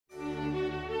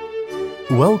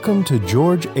Welcome to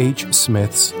George H.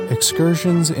 Smith's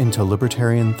Excursions into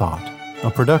Libertarian Thought, a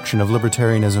production of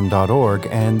Libertarianism.org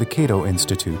and the Cato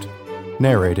Institute,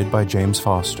 narrated by James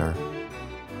Foster.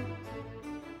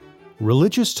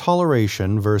 Religious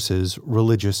Toleration versus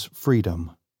Religious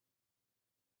Freedom.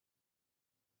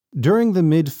 During the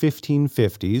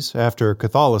mid-1550s, after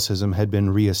Catholicism had been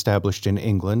re-established in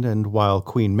England and while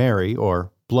Queen Mary,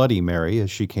 or Bloody Mary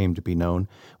as she came to be known,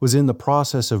 was in the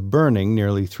process of burning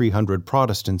nearly 300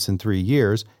 Protestants in 3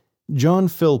 years, John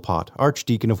Philpot,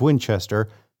 Archdeacon of Winchester,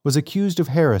 was accused of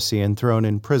heresy and thrown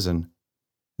in prison.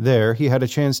 There he had a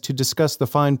chance to discuss the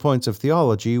fine points of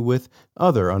theology with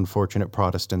other unfortunate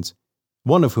Protestants,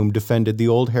 one of whom defended the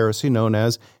old heresy known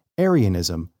as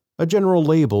Arianism, a general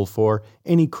label for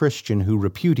any Christian who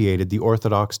repudiated the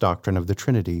orthodox doctrine of the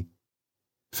Trinity.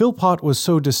 Philpot was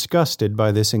so disgusted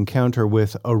by this encounter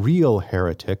with a real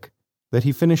heretic that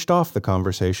he finished off the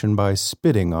conversation by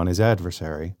spitting on his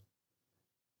adversary.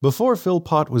 Before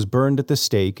Philpot was burned at the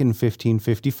stake in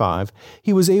 1555,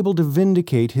 he was able to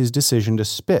vindicate his decision to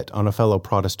spit on a fellow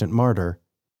Protestant martyr.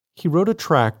 He wrote a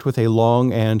tract with a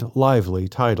long and lively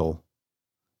title,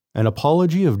 An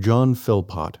Apology of John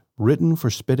Philpot, written for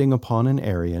spitting upon an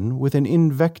Arian, with an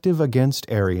invective against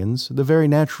Arians, the very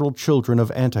natural children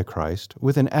of Antichrist,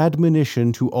 with an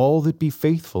admonition to all that be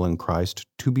faithful in Christ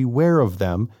to beware of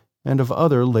them and of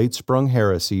other late-sprung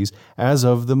heresies, as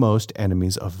of the most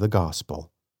enemies of the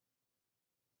gospel.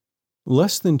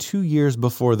 Less than 2 years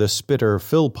before the spitter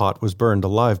Philpot was burned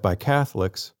alive by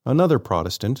Catholics, another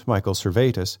Protestant, Michael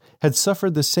Servetus, had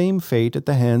suffered the same fate at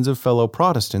the hands of fellow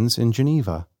Protestants in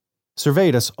Geneva.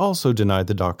 Servetus also denied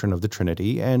the doctrine of the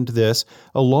Trinity, and this,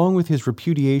 along with his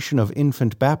repudiation of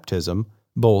infant baptism,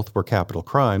 both were capital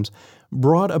crimes,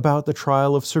 brought about the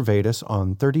trial of Servetus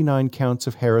on 39 counts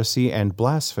of heresy and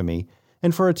blasphemy,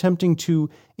 and for attempting to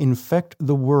infect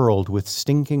the world with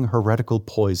stinking heretical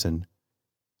poison.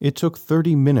 It took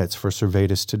 30 minutes for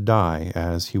Servetus to die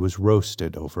as he was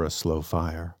roasted over a slow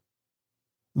fire.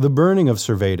 The burning of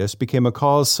Servetus became a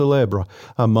cause célèbre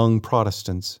among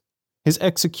Protestants. His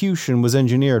execution was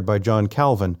engineered by John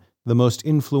Calvin, the most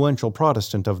influential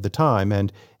Protestant of the time,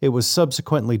 and it was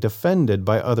subsequently defended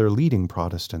by other leading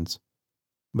Protestants.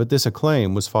 But this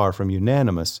acclaim was far from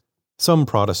unanimous. Some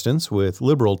Protestants with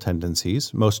liberal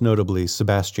tendencies, most notably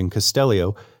Sebastian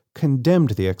Castellio,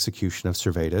 condemned the execution of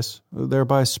Servetus,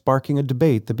 thereby sparking a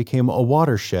debate that became a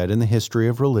watershed in the history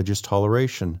of religious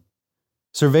toleration.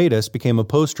 Servetus became a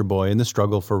poster boy in the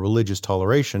struggle for religious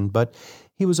toleration, but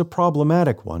he was a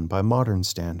problematic one by modern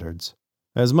standards.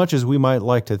 As much as we might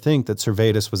like to think that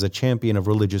Servetus was a champion of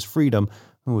religious freedom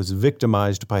who was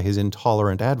victimized by his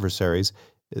intolerant adversaries,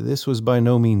 this was by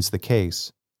no means the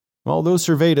case. Although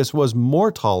Servetus was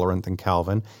more tolerant than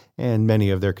Calvin and many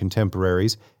of their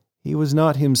contemporaries, he was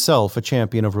not himself a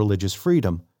champion of religious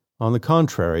freedom. On the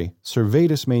contrary,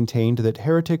 Servetus maintained that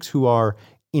heretics who are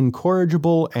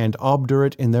incorrigible and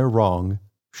obdurate in their wrong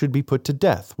should be put to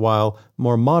death, while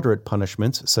more moderate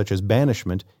punishments, such as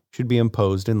banishment, should be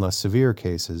imposed in less severe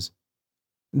cases.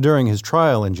 During his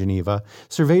trial in Geneva,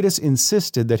 Servetus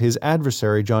insisted that his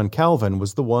adversary John Calvin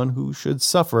was the one who should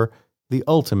suffer the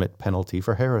ultimate penalty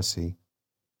for heresy.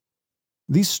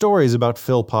 These stories about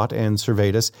Philpot and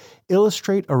Servetus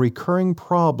illustrate a recurring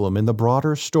problem in the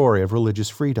broader story of religious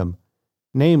freedom,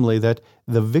 namely that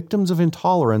the victims of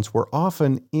intolerance were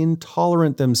often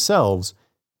intolerant themselves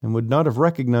and would not have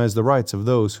recognized the rights of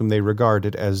those whom they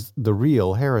regarded as the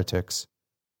real heretics.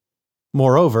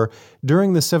 Moreover,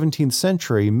 during the 17th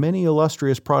century, many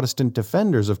illustrious Protestant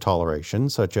defenders of toleration,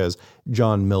 such as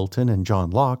John Milton and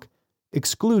John Locke,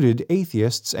 excluded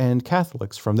atheists and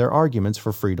Catholics from their arguments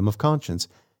for freedom of conscience,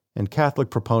 and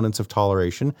Catholic proponents of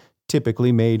toleration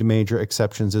typically made major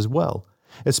exceptions as well,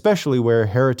 especially where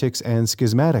heretics and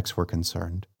schismatics were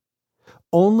concerned.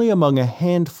 Only among a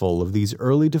handful of these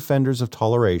early defenders of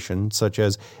toleration, such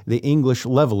as the English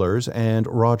Levelers and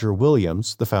Roger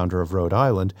Williams, the founder of Rhode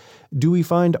Island, do we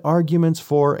find arguments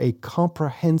for a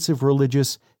comprehensive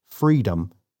religious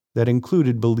freedom that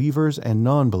included believers and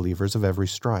non-believers of every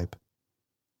stripe.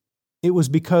 It was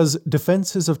because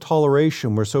defenses of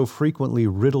toleration were so frequently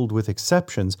riddled with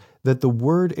exceptions that the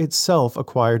word itself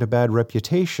acquired a bad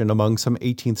reputation among some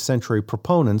 18th century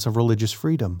proponents of religious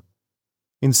freedom.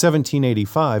 In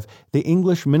 1785, the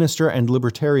English minister and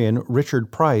libertarian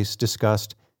Richard Price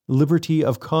discussed liberty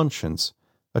of conscience,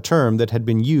 a term that had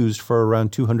been used for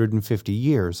around 250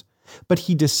 years, but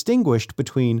he distinguished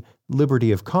between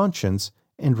liberty of conscience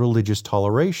and religious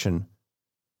toleration.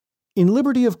 In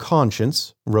liberty of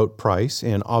conscience, wrote Price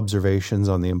in Observations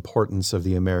on the Importance of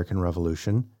the American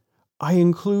Revolution, I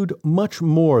include much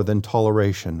more than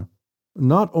toleration.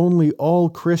 Not only all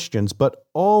Christians, but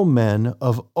all men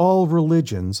of all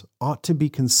religions ought to be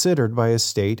considered by a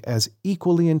state as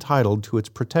equally entitled to its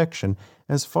protection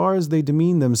as far as they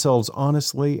demean themselves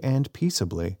honestly and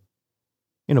peaceably.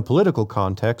 In a political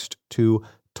context, to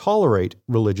tolerate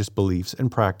religious beliefs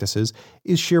and practices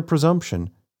is sheer presumption,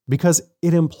 because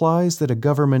it implies that a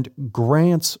government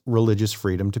grants religious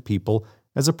freedom to people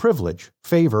as a privilege,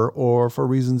 favor, or for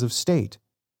reasons of state.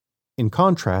 In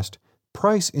contrast,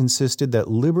 Price insisted that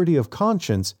liberty of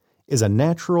conscience is a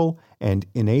natural and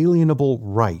inalienable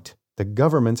right that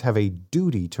governments have a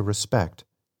duty to respect.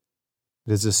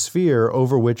 It is a sphere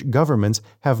over which governments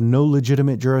have no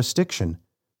legitimate jurisdiction,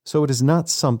 so it is not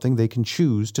something they can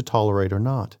choose to tolerate or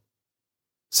not.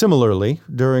 Similarly,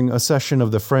 during a session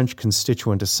of the French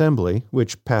Constituent Assembly,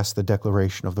 which passed the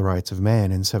Declaration of the Rights of Man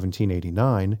in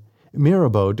 1789,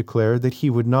 Mirabeau declared that he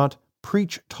would not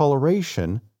preach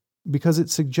toleration because it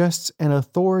suggests an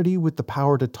authority with the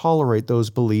power to tolerate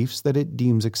those beliefs that it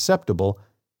deems acceptable,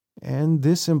 and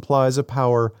this implies a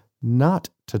power not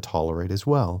to tolerate as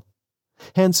well.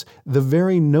 Hence, the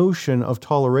very notion of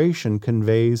toleration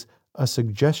conveys a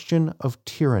suggestion of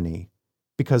tyranny,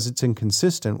 because it's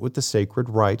inconsistent with the sacred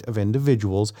right of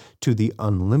individuals to the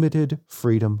unlimited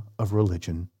freedom of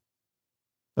religion.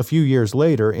 A few years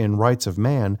later, in Rights of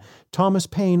Man, Thomas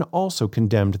Paine also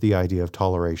condemned the idea of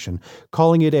toleration,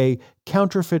 calling it a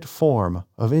counterfeit form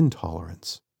of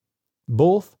intolerance.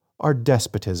 Both are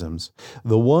despotisms.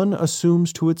 The one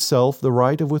assumes to itself the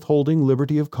right of withholding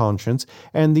liberty of conscience,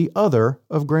 and the other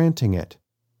of granting it.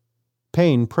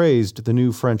 Paine praised the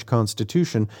new French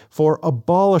Constitution for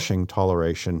abolishing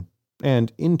toleration,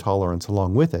 and intolerance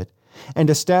along with it, and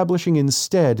establishing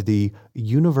instead the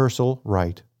universal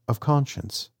right of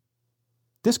conscience.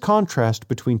 This contrast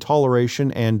between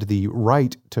toleration and the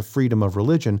right to freedom of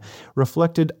religion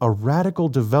reflected a radical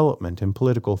development in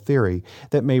political theory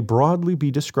that may broadly be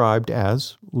described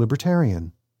as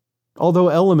libertarian. Although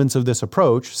elements of this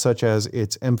approach, such as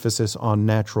its emphasis on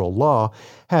natural law,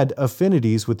 had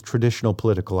affinities with traditional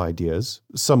political ideas,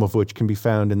 some of which can be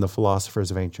found in the philosophers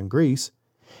of ancient Greece,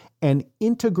 an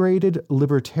integrated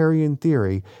libertarian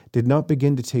theory did not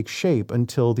begin to take shape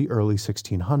until the early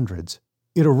 1600s.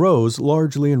 It arose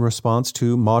largely in response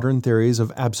to modern theories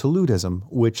of absolutism,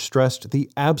 which stressed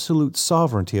the absolute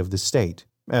sovereignty of the state,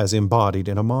 as embodied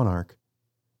in a monarch.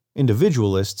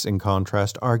 Individualists, in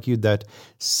contrast, argued that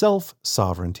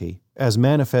self-sovereignty, as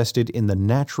manifested in the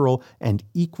natural and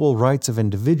equal rights of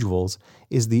individuals,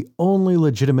 is the only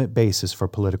legitimate basis for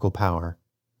political power.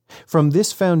 From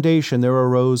this foundation there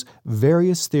arose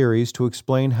various theories to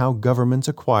explain how governments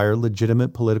acquire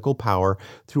legitimate political power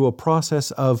through a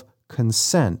process of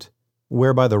consent,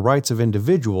 whereby the rights of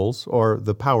individuals, or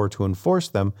the power to enforce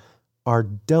them, are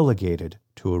delegated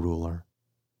to a ruler.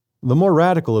 The more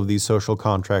radical of these social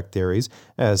contract theories,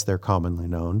 as they're commonly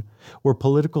known, were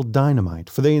political dynamite,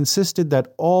 for they insisted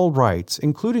that all rights,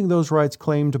 including those rights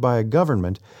claimed by a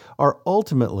government, are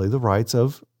ultimately the rights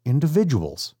of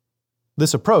individuals.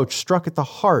 This approach struck at the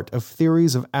heart of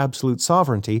theories of absolute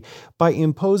sovereignty by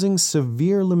imposing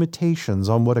severe limitations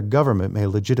on what a government may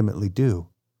legitimately do.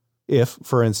 If,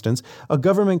 for instance, a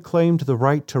government claimed the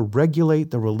right to regulate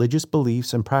the religious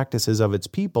beliefs and practices of its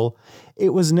people, it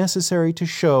was necessary to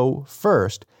show,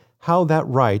 first, how that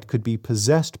right could be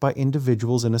possessed by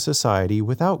individuals in a society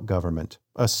without government,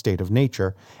 a state of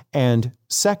nature, and,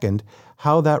 second,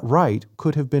 how that right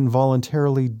could have been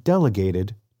voluntarily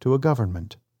delegated to a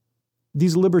government.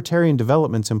 These libertarian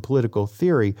developments in political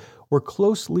theory were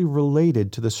closely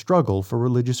related to the struggle for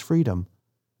religious freedom.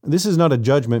 This is not a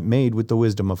judgment made with the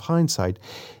wisdom of hindsight.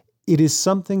 It is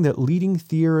something that leading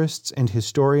theorists and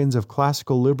historians of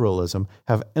classical liberalism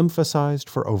have emphasized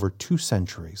for over 2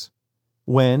 centuries.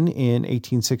 When, in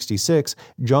 1866,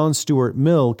 John Stuart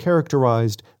Mill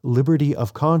characterized liberty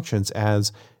of conscience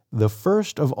as the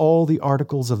first of all the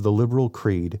articles of the liberal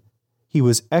creed, he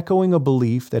was echoing a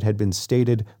belief that had been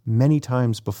stated many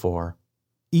times before.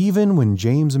 Even when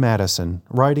James Madison,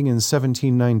 writing in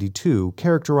 1792,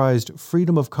 characterized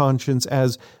freedom of conscience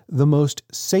as the most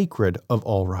sacred of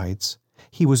all rights,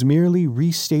 he was merely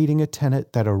restating a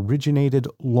tenet that originated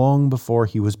long before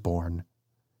he was born.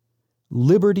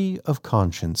 Liberty of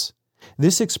conscience.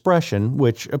 This expression,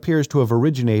 which appears to have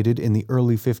originated in the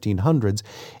early 1500s,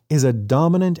 is a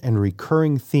dominant and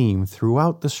recurring theme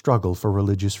throughout the struggle for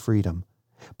religious freedom.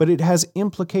 But it has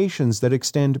implications that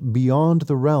extend beyond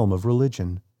the realm of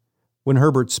religion. When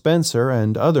Herbert Spencer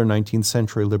and other 19th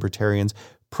century libertarians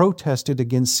protested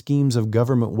against schemes of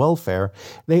government welfare,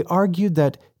 they argued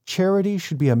that charity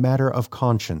should be a matter of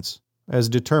conscience, as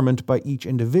determined by each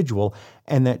individual,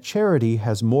 and that charity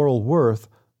has moral worth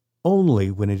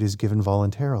only when it is given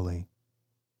voluntarily.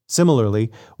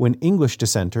 Similarly, when English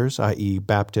dissenters, i.e.,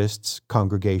 Baptists,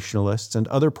 Congregationalists, and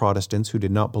other Protestants who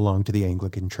did not belong to the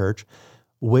Anglican Church,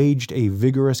 waged a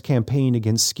vigorous campaign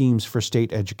against schemes for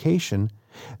state education,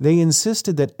 they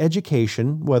insisted that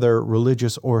education, whether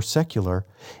religious or secular,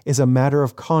 is a matter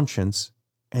of conscience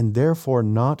and therefore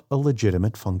not a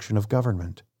legitimate function of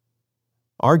government.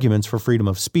 Arguments for freedom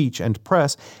of speech and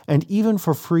press, and even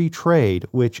for free trade,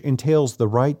 which entails the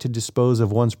right to dispose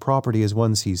of one's property as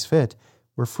one sees fit,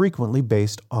 were frequently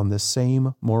based on the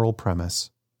same moral premise.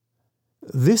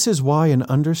 This is why an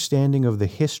understanding of the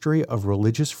history of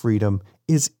religious freedom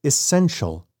is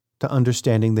essential to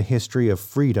understanding the history of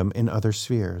freedom in other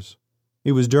spheres.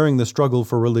 It was during the struggle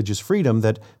for religious freedom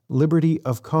that liberty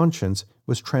of conscience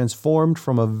was transformed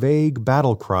from a vague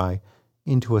battle cry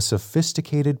into a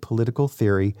sophisticated political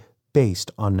theory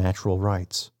based on natural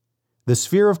rights. The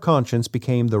sphere of conscience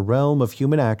became the realm of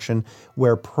human action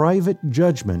where private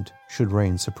judgment should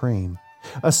reign supreme,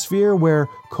 a sphere where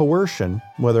coercion,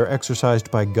 whether exercised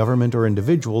by government or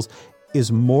individuals,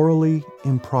 is morally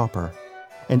improper.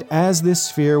 And as this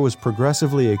sphere was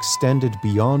progressively extended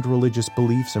beyond religious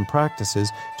beliefs and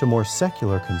practices to more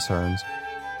secular concerns,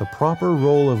 the proper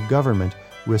role of government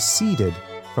receded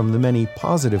from the many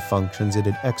positive functions it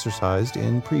had exercised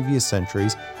in previous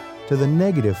centuries to the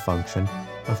negative function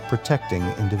of protecting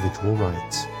individual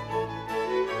rights.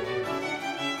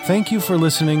 Thank you for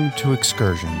listening to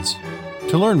Excursions.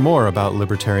 To learn more about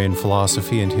libertarian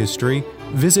philosophy and history,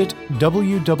 visit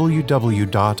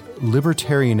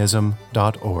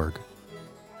www.libertarianism.org.